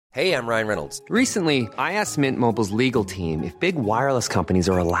Hey, I'm Ryan Reynolds. Recently, I asked Mint Mobile's legal team if big wireless companies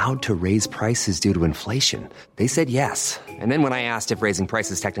are allowed to raise prices due to inflation. They said yes. And then when I asked if raising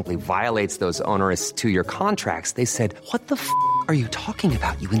prices technically violates those onerous two-year contracts, they said, "What the f*** are you talking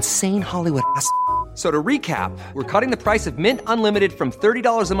about, you insane Hollywood ass?" So to recap, we're cutting the price of Mint Unlimited from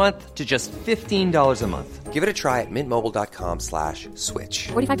 $30 a month to just $15 a month. Give it a try at mintmobile.com/switch.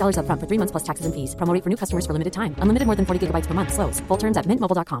 $45 up front for 3 months plus taxes and fees. Promo rate for new customers for limited time. Unlimited more than 40 gigabytes per month. Slows full terms at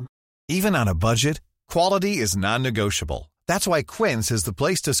mintmobile.com. Even on a budget, quality is non-negotiable. That's why Quince is the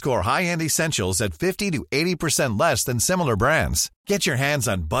place to score high-end essentials at 50 to 80% less than similar brands. Get your hands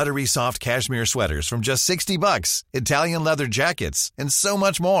on buttery soft cashmere sweaters from just $60, Italian leather jackets, and so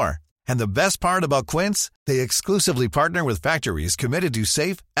much more. And the best part about Quince, they exclusively partner with factories committed to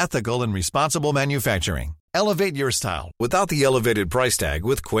safe, ethical, and responsible manufacturing. Elevate your style without the elevated price tag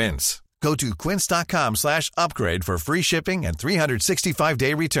with Quince. Go to quince.com/upgrade for free shipping and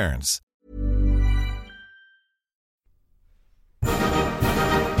 365-day returns.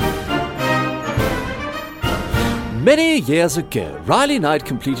 Many years ago, Riley Knight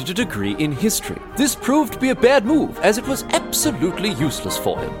completed a degree in history. This proved to be a bad move, as it was absolutely useless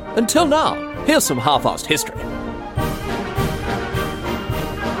for him. Until now, here's some half-assed history.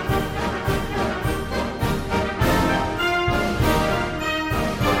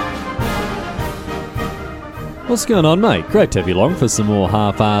 What's going on, mate? Great to have you along for some more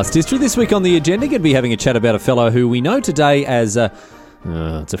half-assed history. This week on the agenda, going to be having a chat about a fellow who we know today as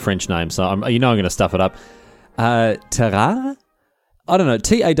it's a French name, so I'm going to stuff it up. Tarrare? I don't know.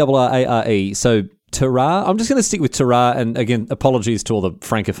 Tarrare. So Tarrare. I'm just going to stick with Tarrare. And again, apologies to all the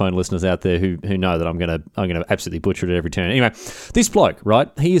francophone listeners out there who know that I'm going to absolutely butcher it at every turn. Anyway, this bloke, right?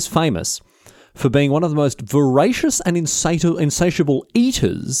 He is famous for being one of the most voracious and insatiable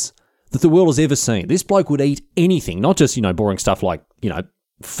eaters that the world has ever seen. This bloke would eat anything, not just boring stuff like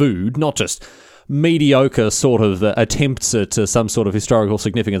food, not just mediocre sort of attempts at some sort of historical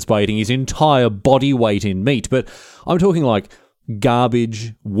significance by eating his entire body weight in meat, but I'm talking like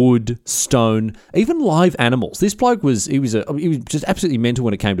garbage, wood, stone, even live animals. This bloke was just absolutely mental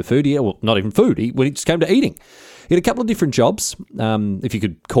when it came to food. Well, not even food. When it just came to eating. He had a couple of different jobs, if you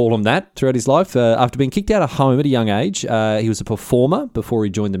could call him that, throughout his life. After being kicked out of home at a young age, he was a performer before he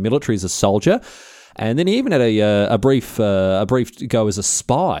joined the military as a soldier. And then he even had a brief go as a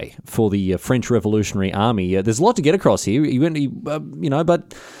spy for the French Revolutionary Army. There's a lot to get across here.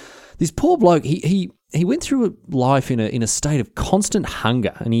 But this poor bloke, he went through life in a state of constant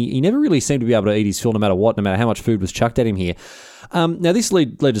hunger, and he never really seemed to be able to eat his fill no matter what, no matter how much food was chucked at him here. Now, this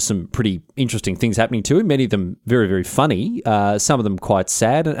led to some pretty interesting things happening to him, many of them very, very funny, some of them quite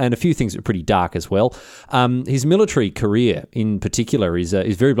sad, and a few things that are pretty dark as well. His military career in particular is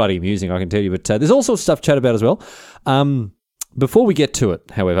very bloody amusing, I can tell you, but there's all sorts of stuff to chat about as well. Before we get to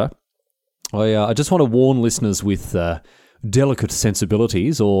it, however, I just want to warn listeners with delicate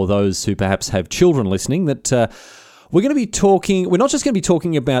sensibilities, or those who perhaps have children listening, that we're not just going to be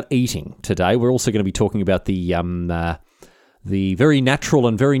talking about eating today, we're also going to be talking about the very natural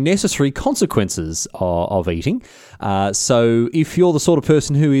and very necessary consequences of eating. So if you're the sort of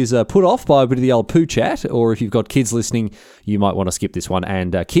person who is put off by a bit of the old poo chat, or if you've got kids listening, you might want to skip this one.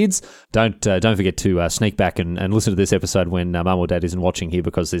 And kids, don't forget to sneak back and listen to this episode when mum or dad isn't watching here,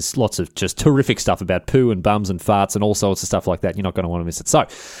 because there's lots of just terrific stuff about poo and bums and farts and all sorts of stuff like that. You're not going to want to miss it. So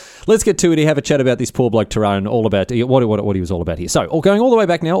let's get to it. Have a chat about this poor bloke Tarrare and all about what he was all about here. So, going all the way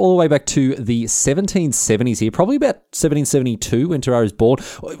back to the 1770s here, probably about 1772 when Tarrare is born,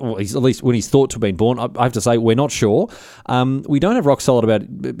 or at least when he's thought to have been born. I have to say, we're not sure. We don't have rock solid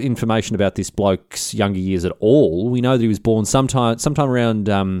information about this bloke's younger years at all. We know that he was born sometime around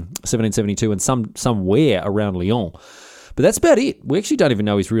 1772 and somewhere around Lyon. But that's about it. We actually don't even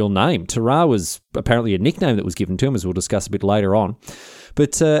know his real name. Tarrare was apparently a nickname that was given to him, as we'll discuss a bit later on.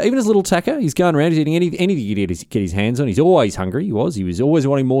 But even as a little tacker, he's going around, he's eating anything he could get his hands on. He's always hungry. He was always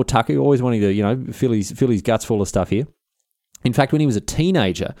wanting more tucker, always wanting to fill his guts full of stuff here. In fact, when he was a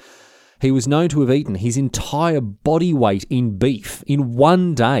teenager, he was known to have eaten his entire body weight in beef in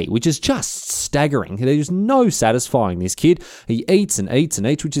one day, which is just staggering. There's no satisfying this kid. He eats and eats and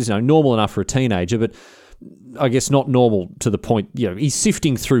eats, which is normal enough for a teenager, but I guess not normal to the point, he's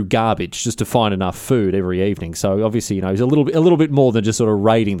sifting through garbage just to find enough food every evening. So obviously, he's a little bit more than just sort of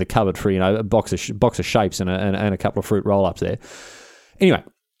raiding the cupboard for, a box of shapes and a couple of fruit roll-ups there. Anyway,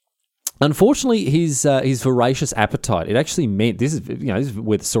 Unfortunately, his voracious appetite, it actually meant, this is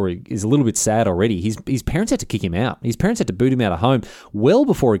where the story is a little bit sad already. His parents had to kick him out. His parents had to boot him out of home well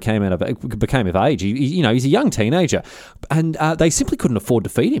before he became of age. He's a young teenager, and they simply couldn't afford to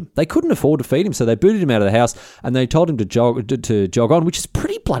feed him. They couldn't afford to feed him, so they booted him out of the house, and they told him to jog on, which is a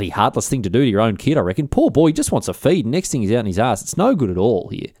pretty bloody heartless thing to do to your own kid, I reckon. Poor boy, he just wants a feed. Next thing he's out in his ass. It's no good at all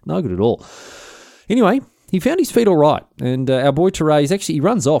here. No good at all. Anyway, he found his feet all right, and our boy Tarrare, he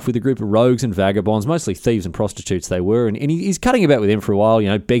runs off with a group of rogues and vagabonds, mostly thieves and prostitutes they were, and he's cutting about with them for a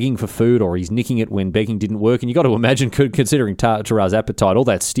while, begging for food, or he's nicking it when begging didn't work. And you got to imagine, considering Tarrare's appetite, all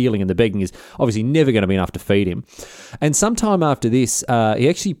that stealing and the begging is obviously never going to be enough to feed him. And sometime after this, he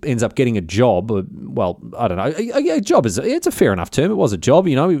actually ends up getting a job. Well, I don't know, a job it's a fair enough term. It was a job,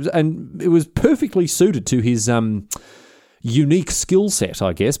 and it was perfectly suited to his unique skill set,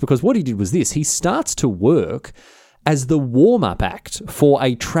 I guess, because what he did was this. He starts to work as the warm-up act for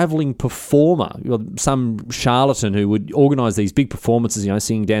a travelling performer, some charlatan who would organise these big performances,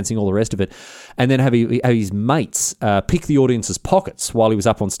 singing, dancing, all the rest of it, and then have his mates pick the audience's pockets while he was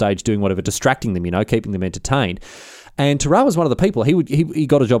up on stage doing whatever, distracting them, keeping them entertained. And Tarrare was one of the people. He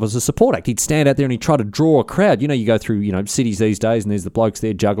got a job as a support act. He'd stand out there and he'd try to draw a crowd. You go through cities these days, and there's the blokes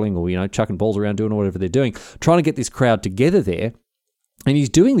there juggling or chucking balls around, doing whatever they're doing, trying to get this crowd together there. And he's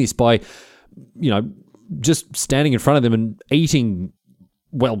doing this by, just standing in front of them and eating,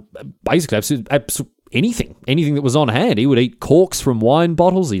 well, basically absolutely anything that was on hand. He would eat corks from wine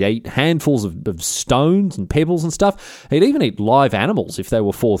bottles. He'd eat handfuls of stones and pebbles and stuff. He'd even eat live animals if they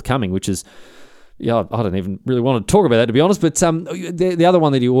were forthcoming, which is... Yeah, I don't even really want to talk about that, to be honest. But the other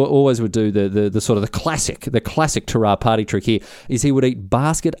one that he always would do, the sort of the classic Tarrare party trick here, is he would eat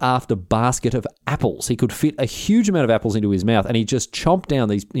basket after basket of apples. He could fit a huge amount of apples into his mouth, and he'd just chomp down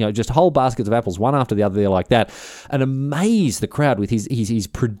these, just whole baskets of apples, one after the other there like that, and amaze the crowd with his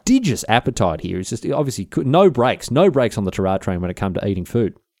prodigious appetite here. It's just obviously no breaks on the Tarrare train when it came to eating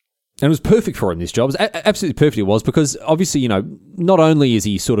food. And it was perfect for him, this job. It was absolutely perfect it was, because obviously, not only is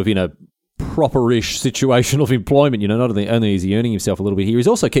he sort of in a proper-ish situation of employment, not only is he earning himself a little bit here, he's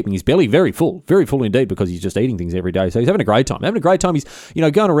also keeping his belly very full indeed, because he's just eating things every day. So he's having a great time. He's,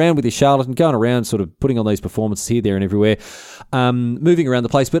 going around with his charlatan, going around sort of putting on these performances here, there and everywhere, moving around the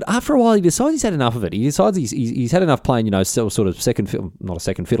place. But after a while, he decides he's had enough of it. He decides he's had enough playing, sort of second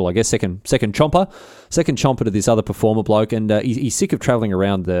chomper to this other performer bloke, and he's sick of travelling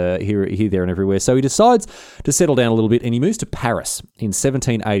around here, there and everywhere. So he decides to settle down a little bit, and he moves to Paris in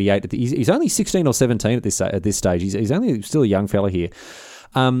 1788. He's only 16 or 17 at this stage. He's only still a young fella here.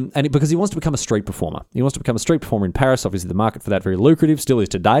 Because he wants to become a street performer. He wants to become a street performer in Paris. Obviously, the market for that very lucrative. Still is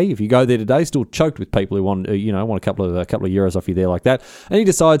today. If you go there today, still choked with people who want a couple of euros off you there like that. And he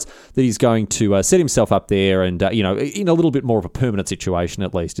decides that he's going to set himself up there, and in a little bit more of a permanent situation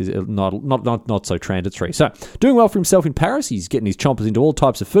at least, is not so transitory. So doing well for himself in Paris. He's getting his chompers into all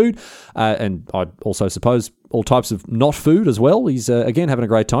types of food, and I also suppose all types of not food as well. He's again having a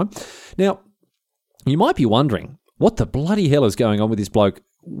great time. Now, you might be wondering, what the bloody hell is going on with this bloke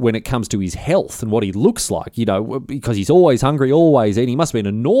when it comes to his health and what he looks like, because he's always hungry, always eating. He must have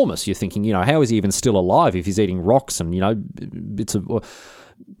been enormous. You're thinking, how is he even still alive if he's eating rocks and, bits of...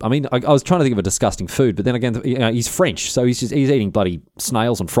 I mean, I was trying to think of a disgusting food, but then again, he's French, so he's eating bloody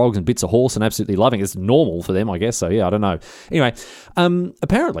snails and frogs and bits of horse and absolutely loving it. It's normal for them, I guess, so yeah, I don't know. Anyway,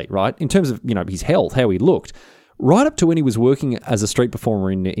 apparently, right, in terms of, his health, how he looked... Right up to when he was working as a street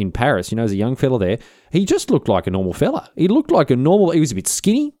performer in Paris, as a young fella there, he just looked like a normal fella. He was a bit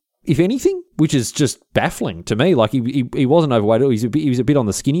skinny, if anything, which is just baffling to me. Like, he wasn't overweight. He was a bit on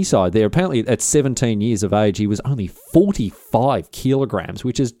the skinny side there. Apparently, at 17 years of age, he was only 45 kilograms,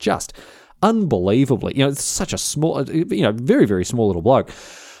 which is just unbelievably, it's such a small, very, very small little bloke.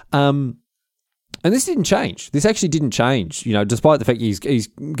 And this didn't change. This actually didn't change, despite the fact he's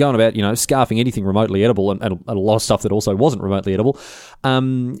going about, scarfing anything remotely edible and a lot of stuff that also wasn't remotely edible.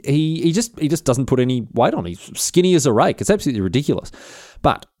 He just doesn't put any weight on. He's skinny as a rake. It's absolutely ridiculous.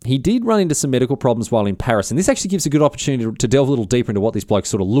 But he did run into some medical problems while in Paris, and this actually gives a good opportunity to delve a little deeper into what this bloke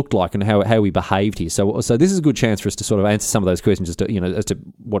sort of looked like and how he behaved here. So this is a good chance for us to sort of answer some of those questions as to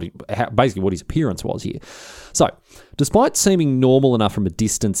what his appearance was here. So, despite seeming normal enough from a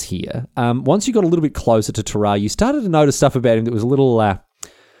distance here, once you got a little bit closer to Tarrare, you started to notice stuff about him that was a little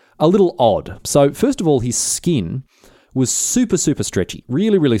odd. So, first of all, his skin was super, super stretchy.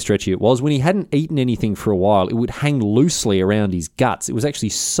 Really, really stretchy it was. When he hadn't eaten anything for a while, it would hang loosely around his guts. It was actually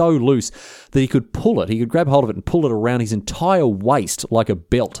so loose that he could pull it. He could grab hold of it and pull it around his entire waist like a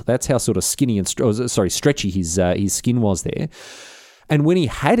belt. That's how sort of skinny and stretchy his skin was there. And when he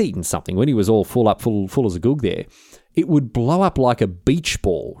had eaten something, when he was all full as a goog there, it would blow up like a beach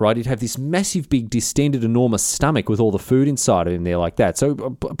ball, right? It'd have this massive, big, distended, enormous stomach with all the food inside of him there like that. So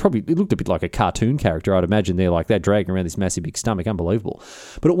probably it looked a bit like a cartoon character, I'd imagine, there like that, dragging around this massive, big stomach. Unbelievable.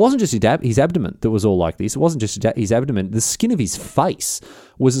 But it wasn't just his abdomen that was all like this. It wasn't just his abdomen. The skin of his face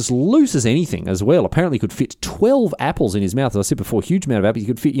was as loose as anything as well. Apparently he could fit 12 apples in his mouth. As I said before, huge amount of apples. He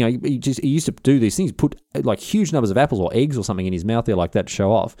could fit, he used to do these things, put like huge numbers of apples or eggs or something in his mouth there like that to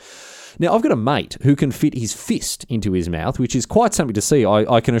show off. Now, I've got a mate who can fit his fist into his mouth, which is quite something to see.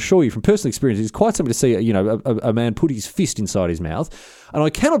 I can assure you from personal experience, it's quite something to see, a man put his fist inside his mouth. And I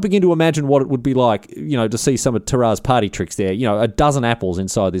cannot begin to imagine what it would be like, to see some of Tarrare's party tricks there. A dozen apples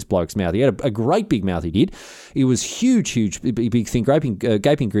inside this bloke's mouth. He had a great big mouth, he did. He was huge, big thing,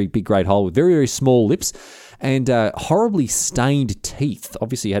 gaping big great hole with very, very small lips. And horribly stained teeth.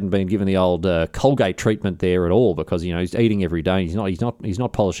 Obviously, he hadn't been given the old Colgate treatment there at all because he's eating every day. He's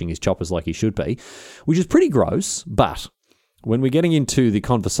not polishing his choppers like he should be, which is pretty gross. But when we're getting into the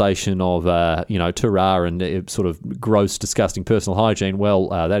conversation of Tarrare and sort of gross, disgusting personal hygiene, well,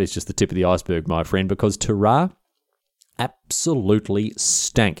 that is just the tip of the iceberg, my friend, because Tarrare absolutely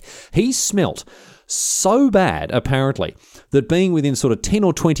stank. He smelt so bad, apparently, that being within sort of 10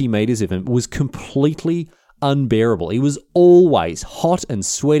 or 20 metres of him was completely unbearable. He was always hot and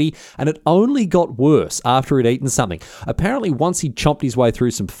sweaty, and it only got worse after he'd eaten something. Apparently, once he'd chomped his way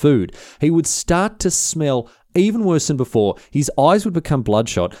through some food, he would start to smell even worse than before. His eyes would become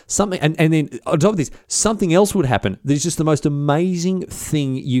bloodshot. And then on top of this, something else would happen that is just the most amazing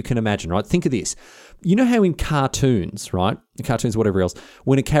thing you can imagine, right? Think of this. You know how in cartoons, right? In cartoons, whatever else,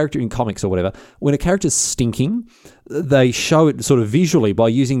 when a character in comics or whatever, when a character's stinking, they show it sort of visually by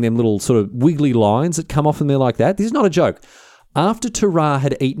using them little sort of wiggly lines that come off in there like that. This is not a joke. After Tarrare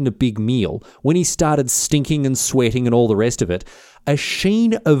had eaten a big meal, when he started stinking and sweating and all the rest of it, a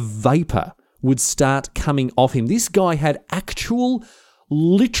sheen of vapor would start coming off him. This guy had actual,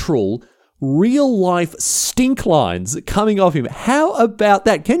 literal, real-life stink lines coming off him. How about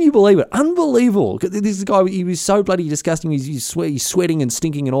that? Can you believe it? Unbelievable. This guy, he was so bloody disgusting. He's sweating and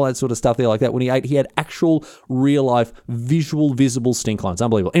stinking and all that sort of stuff there like that. When he ate, he had actual, real-life, visible stink lines.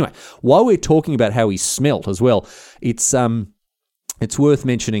 Unbelievable. Anyway, while we're talking about how he smelt as well, it's worth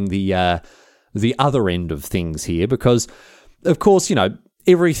mentioning the other end of things here because, of course,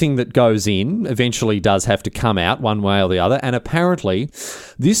 everything that goes in eventually does have to come out one way or the other, and apparently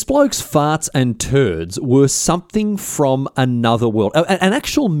this bloke's farts and turds were something from another world. An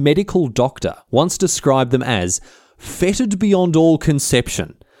actual medical doctor once described them as fetid beyond all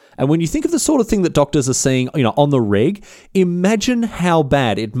conception. And when you think of the sort of thing that doctors are seeing, on the reg, imagine how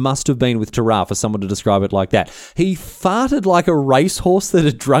bad it must have been with Tarrare for someone to describe it like that. He farted like a racehorse that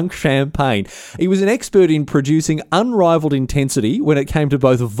had drunk champagne. He was an expert in producing unrivaled intensity when it came to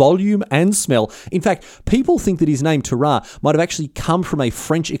both volume and smell. In fact, people think that his name Tarrare might have actually come from a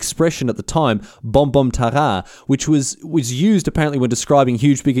French expression at the time, bonbon Tarrare, which was used apparently when describing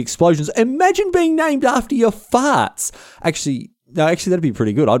huge big explosions. Imagine being named after your farts. Actually, that'd be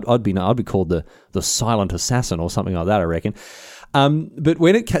pretty good. I'd be called the silent assassin or something like that, I reckon. But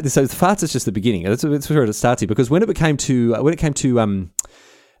when it came, so the farts is just the beginning. That's where it starts here. Because when it came to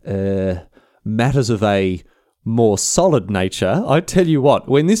matters of a more solid nature, I tell you what,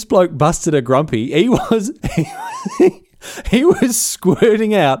 when this bloke busted a grumpy, he was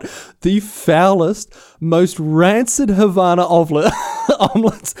squirting out the foulest, most rancid Havana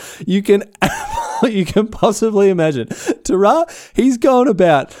omelets you can possibly imagine. Tarrare, he's going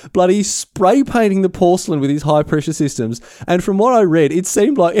about bloody spray painting the porcelain with his high pressure systems, and from what I read, it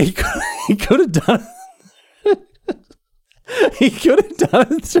seemed like he could have done he could have done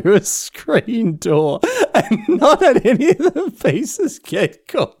it through a screen door and not had any of the pieces get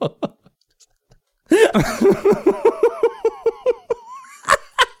caught.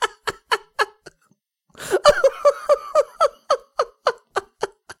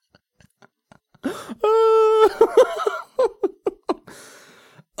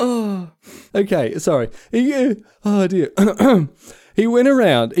 Oh, okay, sorry. Oh dear. He went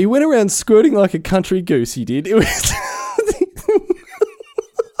around squirting like a country goose. He did. It was.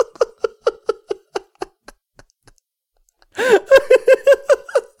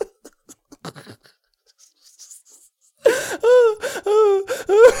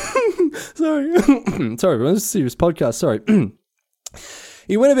 Sorry, everyone. This is a serious podcast. Sorry.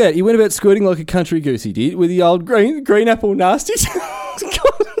 He went about squirting like a country goose. He did with the old green apple nasties.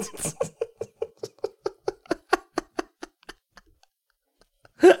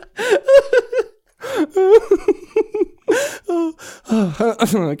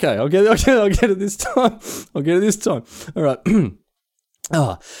 Okay, I'll get it this time. All right.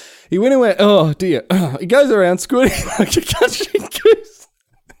 He went and went, oh dear. He goes around squirting like a country goose.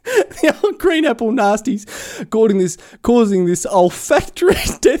 The old green apple nasties causing this olfactory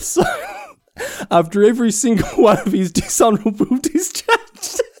death zone after every single one of his dishonourable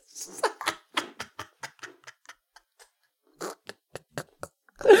discharges.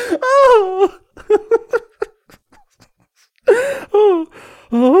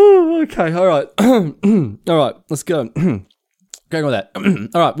 Okay, all right. All right, let's go. Going with that.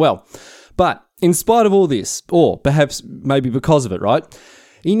 All right, well, but in spite of all this, or perhaps maybe because of it, right,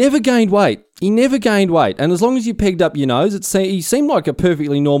 he never gained weight. And as long as you pegged up your nose, he seemed like a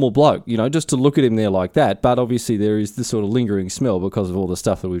perfectly normal bloke, just to look at him there like that. But obviously there is this sort of lingering smell because of all the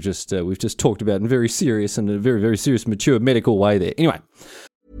stuff that we've just talked about in very serious and a very, very serious, mature medical way there. Anyway.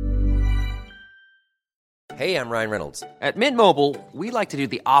 Hey, I'm Ryan Reynolds. At Mint Mobile, we like to do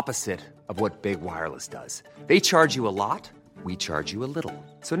the opposite of what Big Wireless does. They charge you a lot, we charge you a little.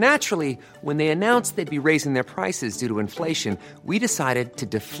 So naturally, when they announced they'd be raising their prices due to inflation, we decided to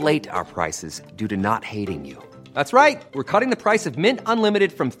deflate our prices due to not hating you. That's right. We're cutting the price of Mint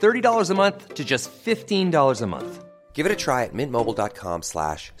Unlimited from $30 a month to just $15 a month. Give it a try at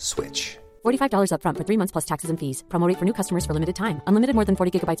mintmobile.com/switch. $45 up front for 3 months plus taxes and fees. Promo rate for new customers for limited time. Unlimited more than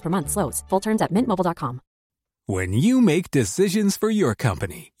 40 gigabytes per month. Slows full terms at mintmobile.com. When you make decisions for your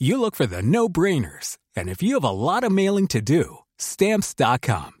company, you look for the no-brainers. And if you have a lot of mailing to do,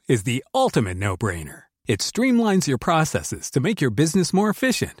 Stamps.com is the ultimate no-brainer. It streamlines your processes to make your business more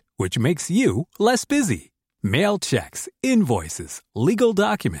efficient, which makes you less busy. Mail checks, invoices, legal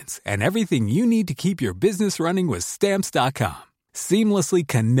documents, and everything you need to keep your business running with Stamps.com. Seamlessly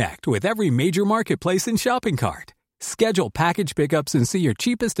connect with every major marketplace and shopping cart. Schedule package pickups and see your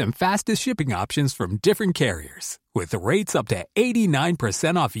cheapest and fastest shipping options from different carriers, with rates up to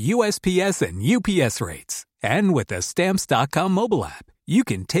 89% off USPS and UPS rates. And with the Stamps.com mobile app, you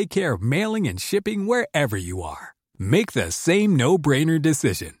can take care of mailing and shipping wherever you are. Make the same no-brainer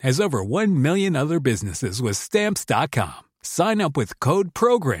decision as over 1 million other businesses with Stamps.com. Sign up with code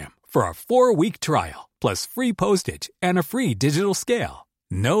PROGRAM for a 4-week trial, plus free postage and a free digital scale.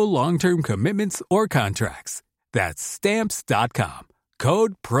 No long-term commitments or contracts. That's Stamps.com.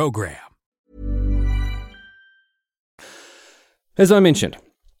 Code PROGRAM. As I mentioned,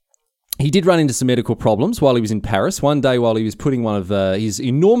 he did run into some medical problems while he was in Paris. One day while he was putting one of his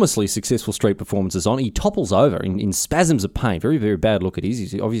enormously successful street performances on, he topples over in spasms of pain. Very, very bad look it is.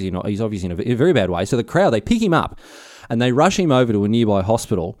 He's obviously in a very bad way. So the crowd, they pick him up and they rush him over to a nearby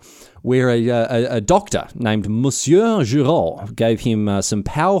hospital where a doctor named Monsieur Giraud gave him some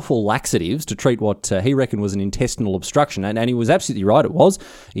powerful laxatives to treat what he reckoned was an intestinal obstruction. And he was absolutely right, it was.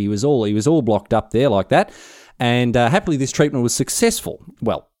 He was all blocked up there like that. And happily this treatment was successful.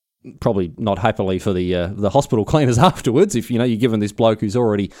 Well, probably not happily for the hospital cleaners afterwards. If you're given this bloke who's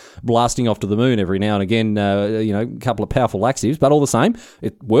already blasting off to the moon every now and again, a couple of powerful laxatives, but all the same,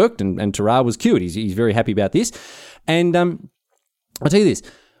 it worked, and Tarrare was cured. He's very happy about this. And I'll tell you this: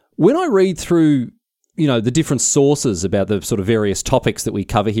 when I read through, the different sources about the sort of various topics that we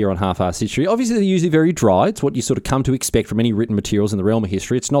cover here on Half-Assed History, obviously they're usually very dry. It's what you sort of come to expect from any written materials in the realm of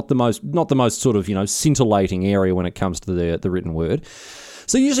history. It's not the most sort of scintillating area when it comes to the written word.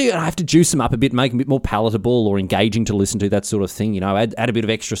 So usually I have to juice them up a bit, make them a bit more palatable or engaging to listen to, that sort of thing. Add a bit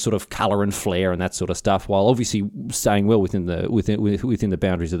of extra sort of colour and flair and that sort of stuff, while obviously staying well within the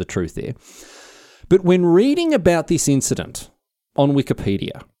boundaries of the truth there. But when reading about this incident on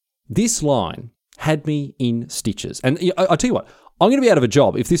Wikipedia, this line had me in stitches. And I'll tell you what, I'm going to be out of a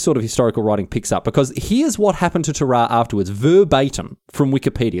job if this sort of historical writing picks up, because here's what happened to Tarrare afterwards, verbatim from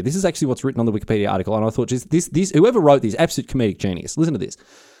Wikipedia. This is actually what's written on the Wikipedia article, and I thought, this whoever wrote this, absolute comedic genius. Listen to this.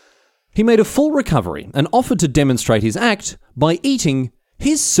 He made a full recovery and offered to demonstrate his act by eating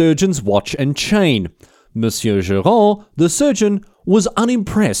his surgeon's watch and chain. Monsieur Giraud, the surgeon, was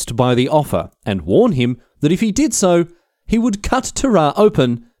unimpressed by the offer and warned him that if he did so, he would cut Tarrare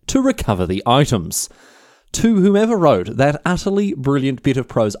open to recover the items. To whomever wrote that utterly brilliant bit of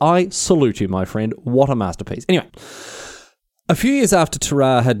prose, I salute you, my friend. What a masterpiece. Anyway, a few years after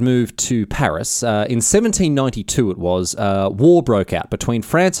Tarrare had moved to Paris, in 1792 it was, war broke out between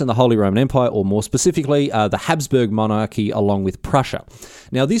France and the Holy Roman Empire, or more specifically, the Habsburg monarchy along with Prussia.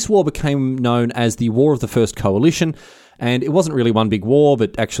 Now, this war became known as the War of the First Coalition, and it wasn't really one big war,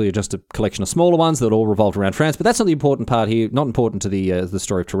 but actually just a collection of smaller ones that all revolved around France. But that's not the important part here, not important to the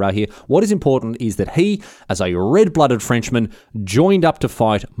story of Tarrare here. What is important is that he, as a red-blooded Frenchman, joined up to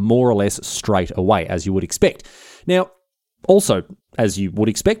fight more or less straight away, as you would expect. Now, also, as you would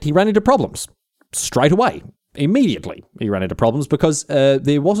expect, he ran into problems straight away. Immediately, he ran into problems because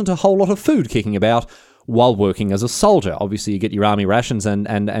there wasn't a whole lot of food kicking about while working as a soldier. Obviously, you get your army rations, and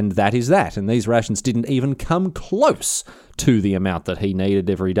that is that. And these rations didn't even come close to the amount that he needed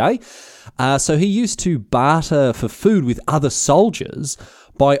every day. So he used to barter for food with other soldiers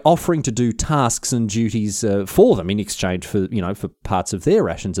by offering to do tasks and duties for them in exchange for parts of their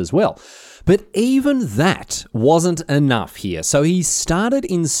rations as well. But even that wasn't enough here. So he started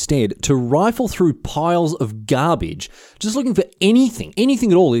instead to rifle through piles of garbage, just looking for anything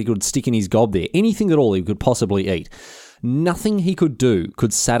at all he could stick in his gob there, anything at all he could possibly eat. Nothing he could do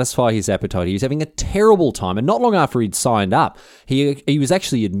could satisfy his appetite. He was having a terrible time, and not long after he'd signed up, he was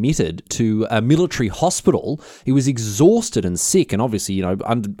actually admitted to a military hospital. He was exhausted and sick, and obviously, I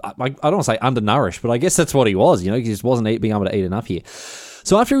don't want to say undernourished, but I guess that's what he was. He just wasn't being able to eat enough here.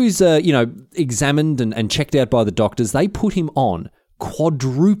 So after he was, examined and checked out by the doctors, they put him on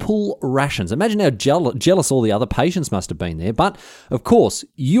quadruple rations. Imagine how jealous all the other patients must have been there. But, of course,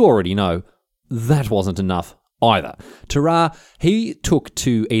 you already know that wasn't enough either. Tarrare, he took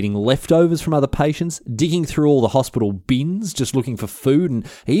to eating leftovers from other patients, digging through all the hospital bins, just looking for food, and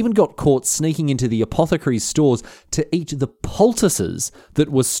he even got caught sneaking into the apothecary's stores to eat the poultices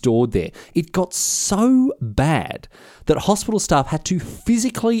that were stored there. It got so bad that hospital staff had to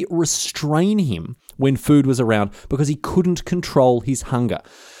physically restrain him when food was around because he couldn't control his hunger.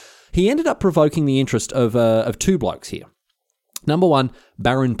 He ended up provoking the interest of two blokes here. Number one,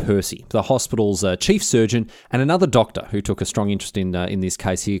 Baron Percy, the hospital's chief surgeon, and another doctor who took a strong interest in this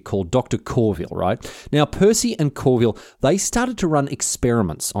case here called Dr. Corville, right? Now, Percy and Corville, they started to run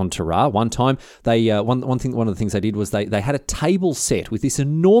experiments on Tarrare. One time, one of the things they did was they had a table set with this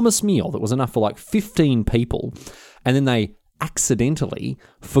enormous meal that was enough for like 15 people, and then they accidentally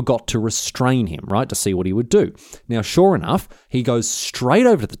forgot to restrain him, right, to see what he would do. Now, sure enough, he goes straight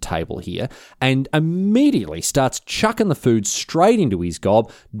over to the table here and immediately starts chucking the food straight into his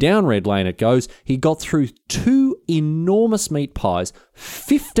gob. Down red lane it goes. He got through 2 enormous meat pies,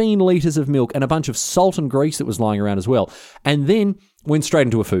 15 litres of milk, and a bunch of salt and grease that was lying around as well. And then went straight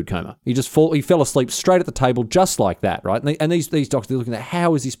into a food coma. He fell asleep straight at the table just like that, right? And these doctors are looking at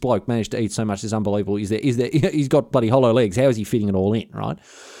how has this bloke managed to eat so much? It's unbelievable. Is there? He's got bloody hollow legs. How is he fitting it all in, right?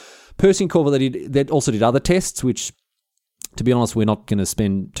 Percy and Corville, they also did other tests, which, to be honest, we're not going to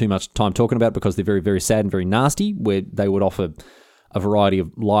spend too much time talking about because they're very, very sad and very nasty, where they would offer a variety of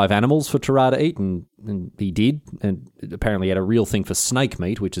live animals for Tarrare to eat, and he did, and apparently he had a real thing for snake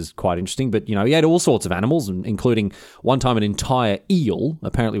meat, which is quite interesting, but, he had all sorts of animals, including one time an entire eel,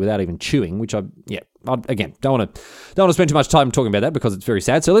 apparently without even chewing, which again, don't want to spend too much time talking about that because it's very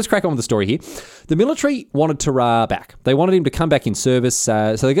sad. So let's crack on with the story here. The military wanted Tarrare back. They wanted him to come back in service,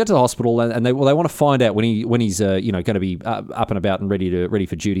 so they go to the hospital, and they want to find out when he's going to be up and about and ready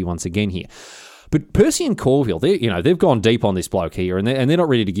for duty once again here. But Percy and Corville, they've gone deep on this bloke here, and they're not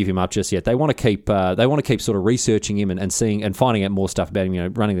ready to give him up just yet. They want to keep sort of researching him and seeing and finding out more stuff about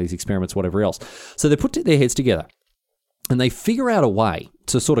him, running these experiments, whatever else. So they put their heads together, and they figure out a way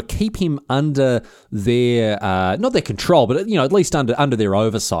to sort of keep him under their not their control, but at least under their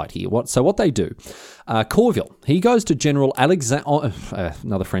oversight here. What they do, Corville, he goes to General Alexandre,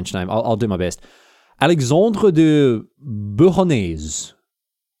 another French name. I'll do my best. Alexandre de Bourgonnaise.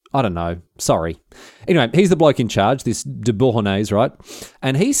 I don't know. Sorry. Anyway, he's the bloke in charge, this de Bourgonnaise, right?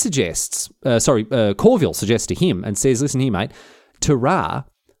 And he suggests, Corville suggests to him and says, listen here, mate, Tarrare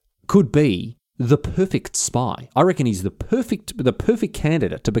could be the perfect spy. I reckon he's the perfect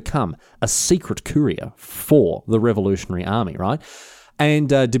candidate to become a secret courier for the Revolutionary Army, right? And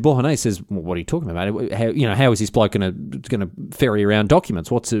de Bourgonnaise says, well, what are you talking about, mate? How is this bloke going to ferry around documents?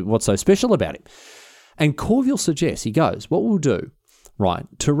 What's so special about him? And Corville suggests, he goes, what we'll do, right,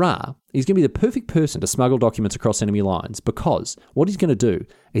 Tarrare is going to be the perfect person to smuggle documents across enemy lines, because what he's going to do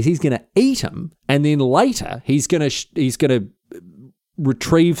is he's going to eat them, and then later he's going to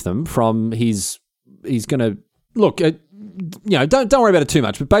retrieve them from his. He's going to look. Don't worry about it too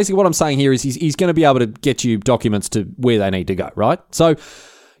much. But basically, what I'm saying here is he's going to be able to get you documents to where they need to go. Right. So,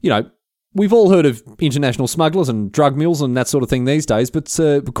 we've all heard of international smugglers and drug mules and that sort of thing these days, but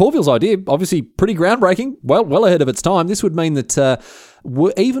Corville's idea, obviously pretty groundbreaking, well ahead of its time. This would mean that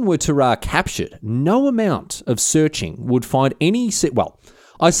even were Tarrare captured, no amount of searching would find any... Well,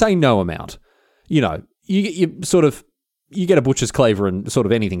 I say no amount. You get a butcher's cleaver and sort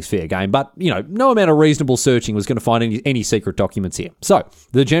of anything's fair game, but, no amount of reasonable searching was going to find any secret documents here. So,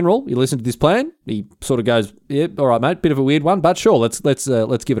 the general, you listen to this plan, he sort of goes, yeah, all right, mate, bit of a weird one, but sure, let's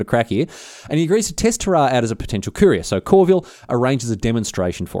give it a crack here. And he agrees to test Tarrare out as a potential courier. So, Corville arranges a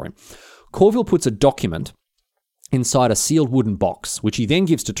demonstration for him. Corville puts a document inside a sealed wooden box, which he then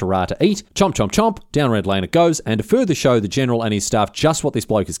gives to Tarrare to eat. Chomp, chomp, chomp, down red lane it goes. And to further show the general and his staff just what this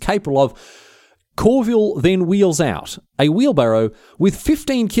bloke is capable of, Corville then wheels out a wheelbarrow with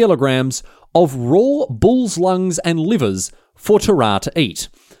 15 kilograms of raw bull's lungs and livers for Tarrare to eat.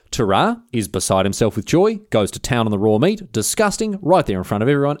 Tarrare is beside himself with joy, goes to town on the raw meat, disgusting, right there in front of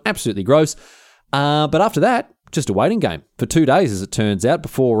everyone, absolutely gross. But after that, just a waiting game for 2 days, as it turns out,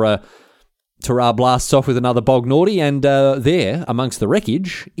 before Tarrare blasts off with another bog naughty, and there, amongst the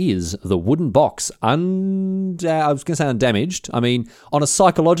wreckage, is the wooden box. I was going to say undamaged. I mean, on a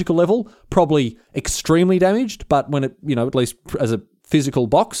psychological level, probably extremely damaged, but when it, at least as a physical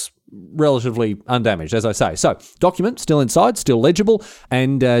box, relatively undamaged, as I say. So, document still inside, still legible,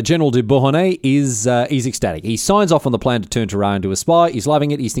 and General de Beauharnais is ecstatic. He signs off on the plan to turn Tarrare into a spy. He's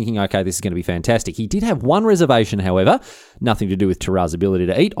loving it. He's thinking, okay, this is going to be fantastic. He did have one reservation, however, nothing to do with Tarrare's ability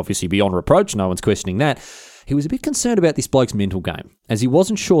to eat, obviously beyond reproach, no one's questioning that. He was a bit concerned about this bloke's mental game, as he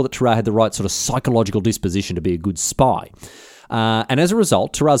wasn't sure that Tarrare had the right sort of psychological disposition to be a good spy. And as a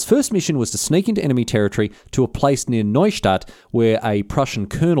result, Tarrare's first mission was to sneak into enemy territory to a place near Neustadt where a Prussian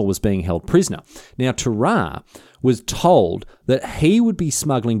colonel was being held prisoner. Now, Tarrare was told that he would be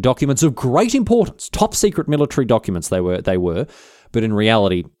smuggling documents of great importance, top secret military documents they were, but in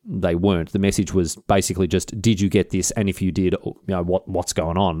reality, they weren't. The message was basically just, did you get this? And if you did, what's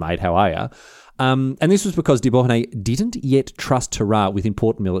going on, mate? How are you? And this was because de Beauharnais didn't yet trust Tarrare with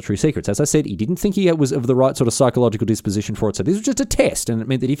important military secrets. As I said, he didn't think he was of the right sort of psychological disposition for it. So this was just a test, and it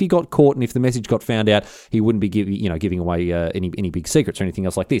meant that if he got caught and if the message got found out, he wouldn't be giving away any big secrets or anything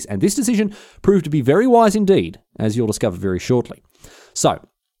else like this. And this decision proved to be very wise indeed, as you'll discover very shortly. So,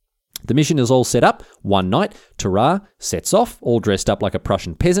 the mission is all set up. One night, Tarrare sets off, all dressed up like a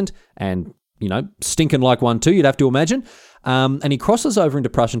Prussian peasant, and stinking like one too, you'd have to imagine. And he crosses over into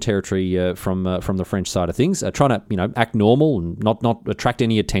Prussian territory from the French side of things, trying to act normal and not attract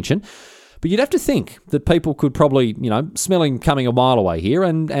any attention. But you'd have to think that people could probably smell him coming a mile away here,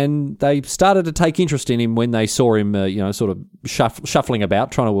 and they started to take interest in him when they saw him sort of shuffling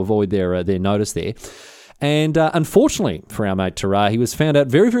about, trying to avoid their notice there. And unfortunately for our mate Tarrare, he was found out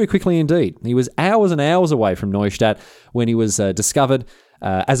very, very quickly indeed. He was hours and hours away from Neustadt when he was discovered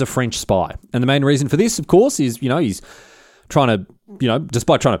as a French spy. And the main reason for this, of course, is, he's trying to,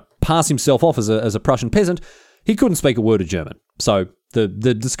 despite trying to pass himself off as a Prussian peasant, he couldn't speak a word of German. So the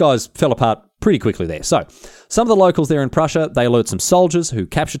disguise fell apart pretty quickly there. So some of the locals there in Prussia, they alert some soldiers who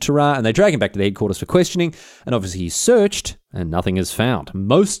capture Tarrare, and they drag him back to the headquarters for questioning. And obviously he's searched and nothing is found.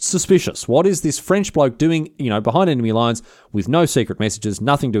 Most suspicious. What is this French bloke doing, behind enemy lines with no secret messages,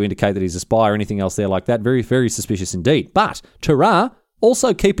 nothing to indicate that he's a spy or anything else there like that? Very, very suspicious indeed. But Tarrare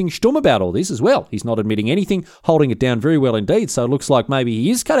also keeping stum about all this as well. He's not admitting anything, holding it down very well indeed. So it looks like maybe he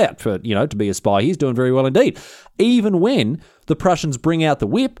is cut out for, to be a spy. He's doing very well indeed. Even when the Prussians bring out the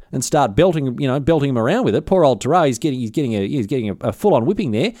whip and start belting him around with it, poor old Tarrare, he's getting a full-on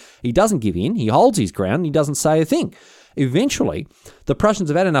whipping there. He doesn't give in. He holds his ground. And he doesn't say a thing. Eventually, the Prussians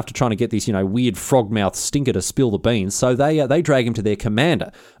have had enough to trying to get this, weird frog-mouthed stinker to spill the beans, so they drag him to their commander,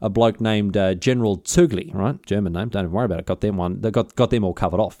 a bloke named General Zögli, right? German name, don't even worry about it. Got them one. They got them all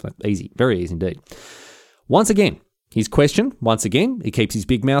covered off. Easy, very easy indeed. Once again, he's questioned. Once again, he keeps his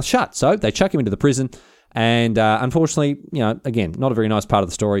big mouth shut. So they chuck him into the prison, and unfortunately, again, not a very nice part of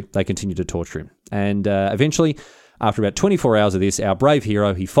the story. They continue to torture him, and eventually, after about 24 hours of this, our brave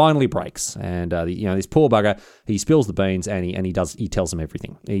hero, he finally breaks. And, this poor bugger, he spills the beans and he tells them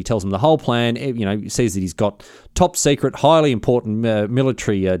everything. He tells them the whole plan. He says that he's got top secret, highly important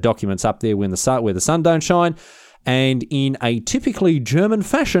military documents up there where the sun don't shine. And in a typically German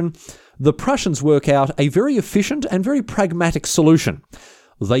fashion, the Prussians work out a very efficient and very pragmatic solution.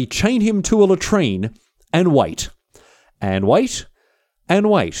 They chain him to a latrine and wait. And wait. And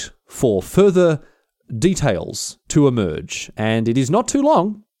wait for further details to emerge, and it is not too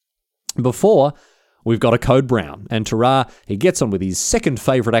long before we've got a code brown. And Tarrare, he gets on with his second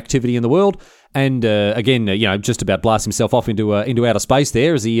favourite activity in the world, and again, just about blasts himself off into outer space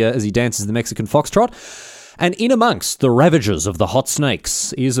there as he dances the Mexican foxtrot. And in amongst the ravages of the hot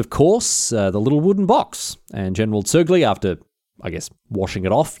snakes is, of course, the little wooden box. And General Zögli, after, I guess, washing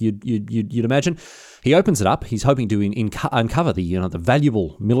it off, you'd imagine, he opens it up. He's hoping to uncover the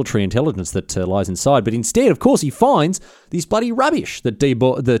valuable military intelligence that lies inside, but instead, of course, he finds this bloody rubbish that de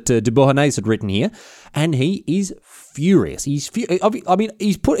Beauharnais had written here, and he is furious. He's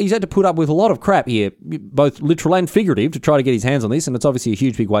had to put up with a lot of crap here, both literal and figurative, to try to get his hands on this, and it's obviously a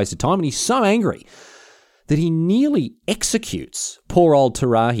huge big waste of time. And he's so angry that he nearly executes poor old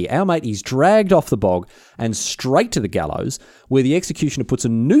Tarrare here. Our mate is dragged off the bog and straight to the gallows, where the executioner puts a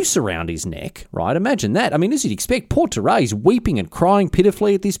noose around his neck, right? Imagine that. I mean, as you'd expect, poor Tarrare is weeping and crying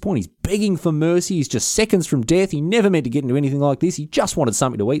pitifully at this point. He's begging for mercy. He's just seconds from death. He never meant to get into anything like this. He just wanted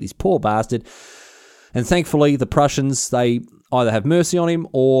something to eat, this poor bastard. And thankfully, the Prussians, they either have mercy on him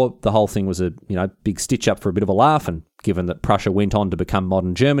or the whole thing was a big stitch up for a bit of a laugh. And given that Prussia went on to become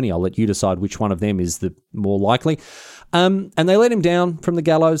modern Germany, I'll let you decide which one of them is the more likely. And they let him down from the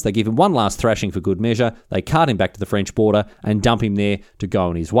gallows. They give him one last thrashing for good measure. They cart him back to the French border and dump him there to go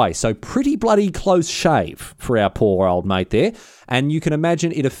on his way. So pretty bloody close shave for our poor old mate there. And you can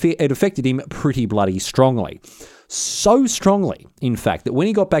imagine it affected him pretty bloody strongly. So strongly, in fact, that when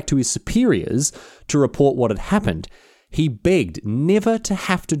he got back to his superiors to report what had happened, he begged never to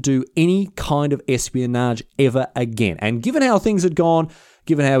have to do any kind of espionage ever again. And given how things had gone,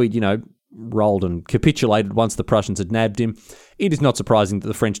 given how he'd, rolled and capitulated once the Prussians had nabbed him, it is not surprising that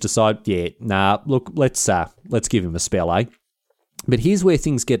the French decide, let's give him a spell, eh? But here's where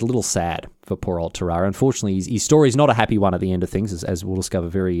things get a little sad for poor old Tarrare. Unfortunately, his story is not a happy one at the end of things, as we'll discover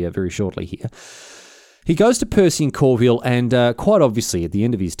very, very shortly here. He goes to Percy and Corville, and quite obviously, at the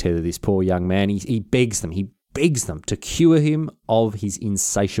end of his tether, this poor young man, he begs them to cure him of his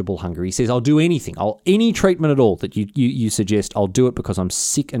insatiable hunger. He says, I'll do anything, any treatment at all that you suggest, I'll do it because I'm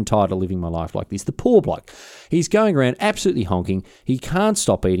sick and tired of living my life like this. The poor bloke, he's going around absolutely honking. He can't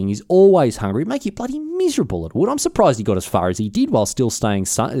stop eating. He's always hungry. It'd make you bloody miserable, it would. I'm surprised he got as far as he did while still staying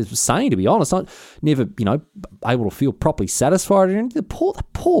sane, to be honest. I'm never, able to feel properly satisfied or anything. The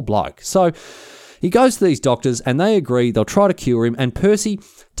poor bloke. So he goes to these doctors and they agree they'll try to cure him, and Percy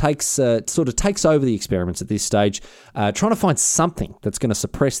takes over the experiments at this stage, trying to find something that's going to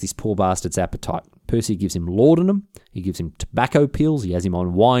suppress this poor bastard's appetite. Percy gives him laudanum, he gives him tobacco pills, he has him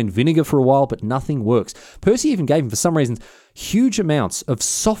on wine vinegar for a while, but nothing works. Percy even gave him, for some reason, huge amounts of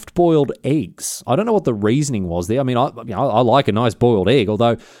soft-boiled eggs. I don't know what the reasoning was there. I mean, I like a nice boiled egg,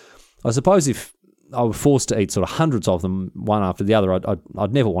 although I suppose if I was forced to eat sort of hundreds of them, one after the other,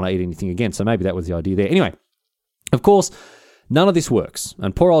 I'd never want to eat anything again. So maybe that was the idea there. Anyway, of course, none of this works.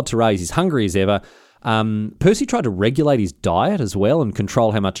 And poor old Tarrare is as hungry as ever. Percy tried to regulate his diet as well and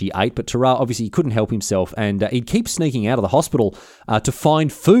control how much he ate, but Tarrare, obviously, he couldn't help himself, and he'd keep sneaking out of the hospital to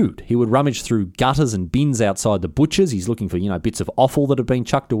find food. He would rummage through gutters and bins outside the butchers. He's looking for, bits of offal that have been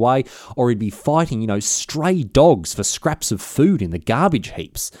chucked away, or he'd be fighting, stray dogs for scraps of food in the garbage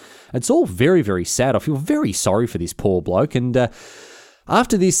heaps. It's all very, very sad. I feel very sorry for this poor bloke, and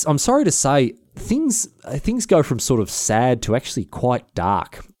after this, I'm sorry to say, things go from sort of sad to actually quite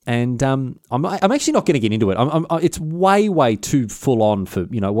dark. And I'm actually not going to get into it. It's way too full on for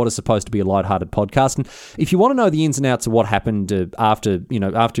what is supposed to be a lighthearted podcast. And if you want to know the ins and outs of what happened after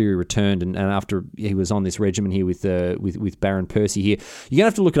he returned and after he was on this regimen here with Baron Percy here, you're gonna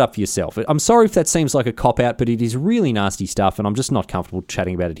have to look it up for yourself. I'm sorry if that seems like a cop out, but it is really nasty stuff, and I'm just not comfortable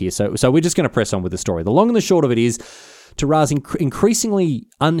chatting about it here. So we're just going to press on with the story. The long and the short of it is, Tarrare's increasingly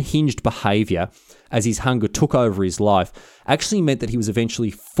unhinged behaviour as his hunger took over his life actually meant that he was eventually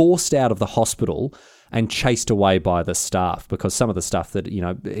forced out of the hospital and chased away by the staff, because some of the stuff that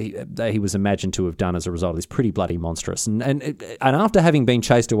he was imagined to have done as a result is pretty bloody monstrous. And after having been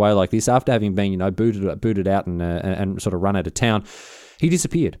chased away like this, after having been booted out and sort of run out of town, he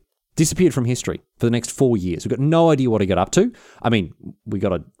disappeared from history for the next 4 years. We've got no idea what he got up to. I mean, we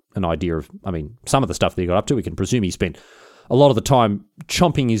got an idea of, some of the stuff that he got up to. We can presume he spent a lot of the time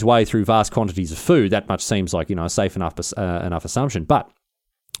chomping his way through vast quantities of food. That much seems like, a safe enough assumption. But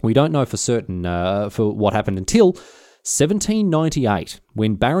we don't know for certain for what happened until 1798,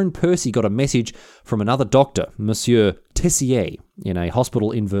 when Baron Percy got a message from another doctor, Monsieur Tessier, in a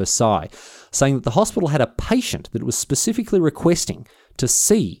hospital in Versailles, saying that the hospital had a patient that was specifically requesting to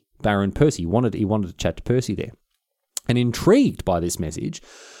see Baron Percy. He wanted to chat to Percy there. And intrigued by this message,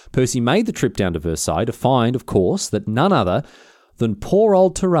 Percy made the trip down to Versailles to find, of course, that none other than poor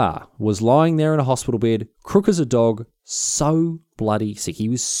old Tarrare was lying there in a hospital bed, crook as a dog, so bloody sick. He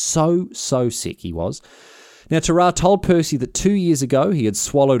was so sick, he was. Now, Tarrare told Percy that 2 years ago he had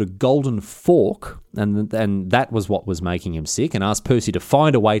swallowed a golden fork, and that was what was making him sick, and asked Percy to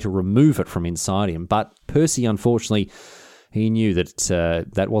find a way to remove it from inside him. But Percy, unfortunately, he knew that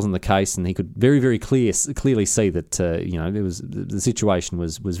that wasn't the case, and he could very, very clearly see that the situation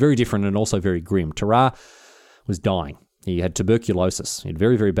was very different and also very grim. Tarrare was dying. He had tuberculosis. He had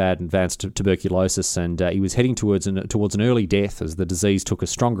very, very bad advanced tuberculosis, and he was heading towards an early death as the disease took a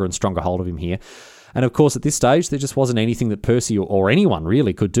stronger and stronger hold of him here. And of course, at this stage, there just wasn't anything that Percy or anyone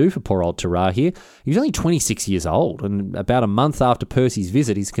really could do for poor old Tarrare here. He was only 26 years old, and about a month after Percy's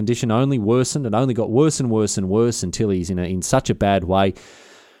visit, his condition only worsened and only got worse and worse and worse until he's in such a bad way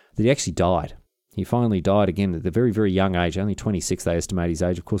that he actually died. He finally died again at a very, very young age, only 26 they estimate his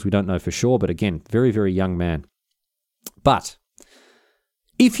age. Of course, we don't know for sure, but again, very, very young man. But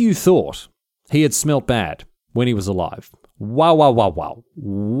if you thought he had smelt bad when he was alive, wow,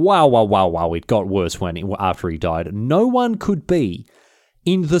 it got worse after he died. No one could be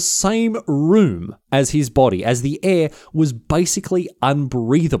in the same room as his body, as the air was basically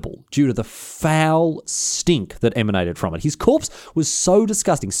unbreathable due to the foul stink that emanated from it. His corpse was so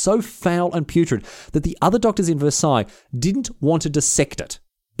disgusting, so foul and putrid, that the other doctors in Versailles didn't want to dissect it.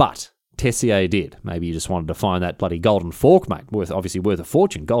 But Tessier did. Maybe he just wanted to find that bloody golden fork, mate. Obviously worth a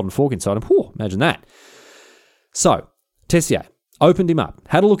fortune. Golden fork inside him. Whew, imagine that. So, Tessier opened him up,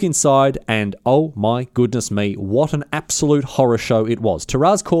 had a look inside, and oh my goodness me, what an absolute horror show it was.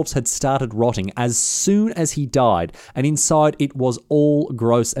 Tarrare's corpse had started rotting as soon as he died, and inside it was all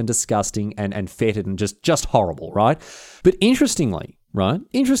gross and disgusting and fetid and just horrible, right? But interestingly,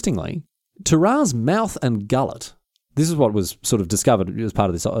 Tarrare's mouth and gullet, this is what was sort of discovered as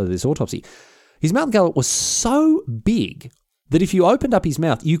part of this autopsy, his mouth and gullet was so big that if you opened up his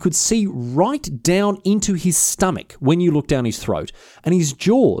mouth, you could see right down into his stomach when you looked down his throat, and his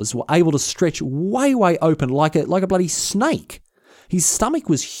jaws were able to stretch way, way open like a bloody snake. His stomach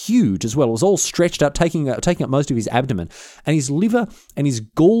was huge as well. It was all stretched out, taking up most of his abdomen, and his liver and his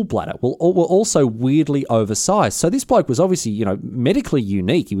gallbladder were also weirdly oversized. So this bloke was obviously, medically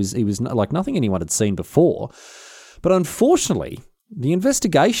unique. He was like nothing anyone had seen before. But unfortunately, the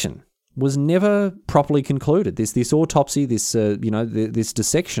investigation was never properly concluded. This autopsy, this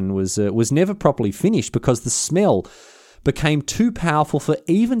dissection was never properly finished because the smell became too powerful for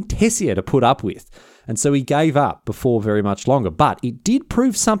even Tessier to put up with, and so he gave up before very much longer. But it did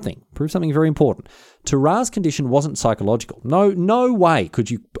prove something very important. Tarrare's condition wasn't psychological. No way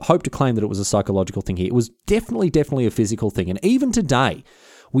could you hope to claim that it was a psychological thing here. It was definitely a physical thing, and even today,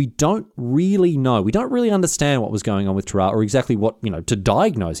 we don't really know. We don't really understand what was going on with Tarrare or exactly what, to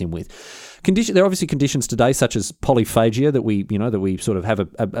diagnose him with. There are obviously conditions today such as polyphagia that we sort of have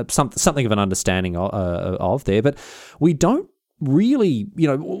something of an understanding of there, but we don't really,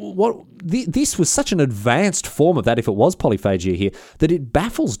 this was such an advanced form of that, if it was polyphagia here, that it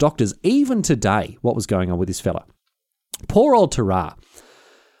baffles doctors even today what was going on with this fella. Poor old Tarrare.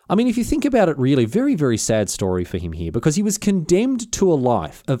 I mean, if you think about it, really, very, very sad story for him here, because he was condemned to a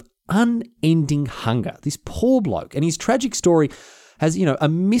life of unending hunger. This poor bloke. And his tragic story has, a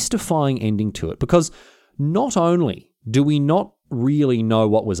mystifying ending to it, because not only do we not really know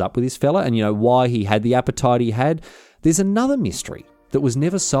what was up with this fella and, why he had the appetite he had, there's another mystery that was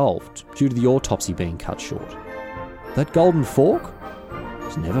never solved due to the autopsy being cut short. That golden fork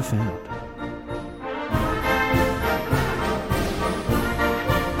was never found.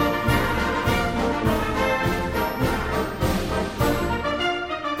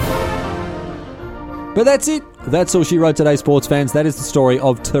 But that's it. That's all she wrote today, sports fans. That is the story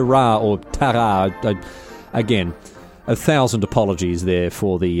of Tarrare. Again, 1,000 apologies there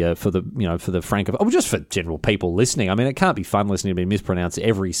for the franco, just for general people listening. I mean, it can't be fun listening to me mispronounce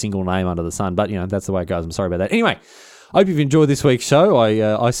every single name under the sun, but that's the way it goes. I'm sorry about that. Anyway, I hope you've enjoyed this week's show.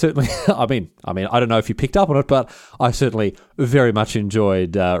 I certainly, I don't know if you picked up on it, but I certainly very much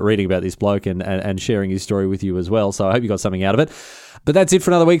enjoyed reading about this bloke and sharing his story with you as well. So I hope you got something out of it. But that's it for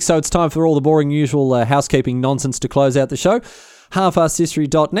another week, so it's time for all the boring usual housekeeping nonsense to close out the show.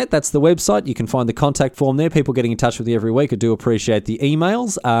 halfasshistory.net, that's the website. You can find the contact form there. People getting in touch with you every week. I do appreciate the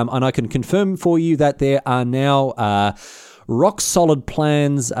emails. And I can confirm for you that there are now rock-solid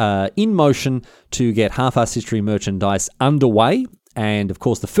plans in motion to get Half-Ass History merchandise underway. And, of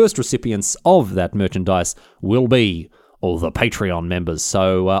course, the first recipients of that merchandise will be all the Patreon members.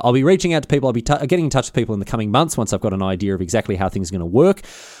 So I'll be reaching out to people. I'll be getting in touch with people in the coming months once I've got an idea of exactly how things are going to work.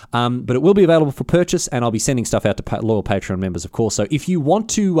 But it will be available for purchase, and I'll be sending stuff out to loyal Patreon members, of course. So if you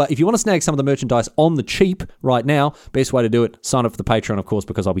want to snag some of the merchandise on the cheap right now, best way to do it, sign up for the Patreon, of course,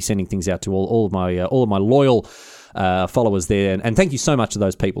 because I'll be sending things out to all of my loyal followers there, and thank you so much to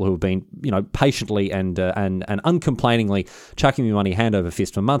those people who have been, patiently and uncomplainingly chucking me money hand over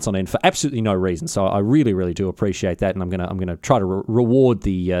fist for months on end for absolutely no reason. So I really, really do appreciate that, and I'm gonna try to reward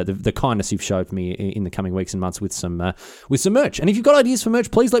the kindness you've showed me in the coming weeks and months with some merch. And if you've got ideas for merch,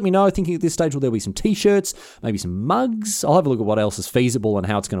 please let me know. Thinking at this stage, will there be some t-shirts, maybe some mugs? I'll have a look at what else is feasible and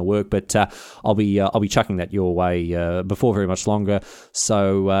how it's going to work. But I'll be chucking that your way before very much longer.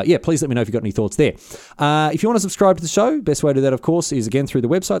 So please let me know if you've got any thoughts there. If you want to subscribe subscribe to the show, best way to do that, of course, is again through the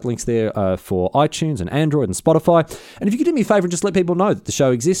website. Links there for iTunes and Android and Spotify. And if you could do me a favor and just let people know that the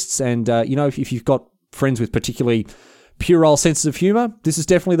show exists, and if you've got friends with particularly puerile senses of humor, this is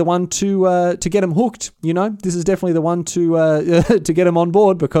definitely the one to get them hooked. This is definitely the one to to get them on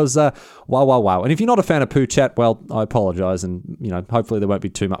board, because wow. And if you're not a fan of Pooh Chat, well, I apologize, and hopefully there won't be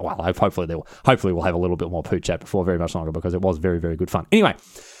too much. Well, hopefully we'll have a little bit more Pooh Chat before very much longer, because it was very, very good fun. Anyway,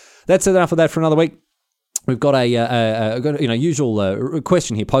 that's enough of that for another week. We've got a usual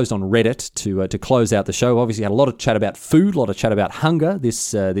question here posed on Reddit to close out the show. Obviously, had a lot of chat about food, a lot of chat about hunger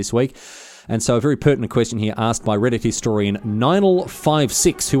this week. And so a very pertinent question here asked by Reddit historian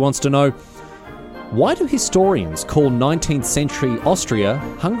Ninel56, who wants to know, why do historians call 19th century Austria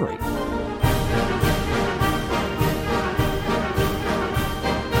Hungary?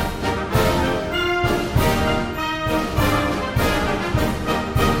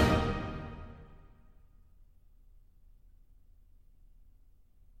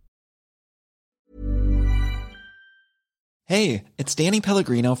 Hey, it's Danny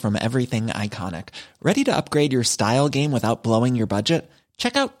Pellegrino from Everything Iconic. Ready to upgrade your style game without blowing your budget?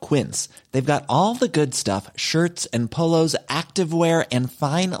 Check out Quince. They've got all the good stuff, shirts and polos, activewear, and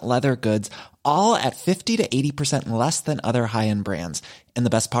fine leather goods, all at 50 to 80% less than other high-end brands. And the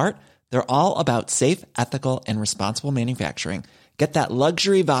best part? They're all about safe, ethical, and responsible manufacturing. Get that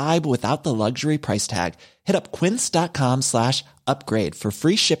luxury vibe without the luxury price tag. Hit up quince.com/upgrade for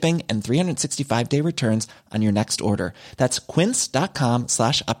free shipping and 365-day returns on your next order. That's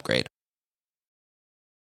quince.com/upgrade.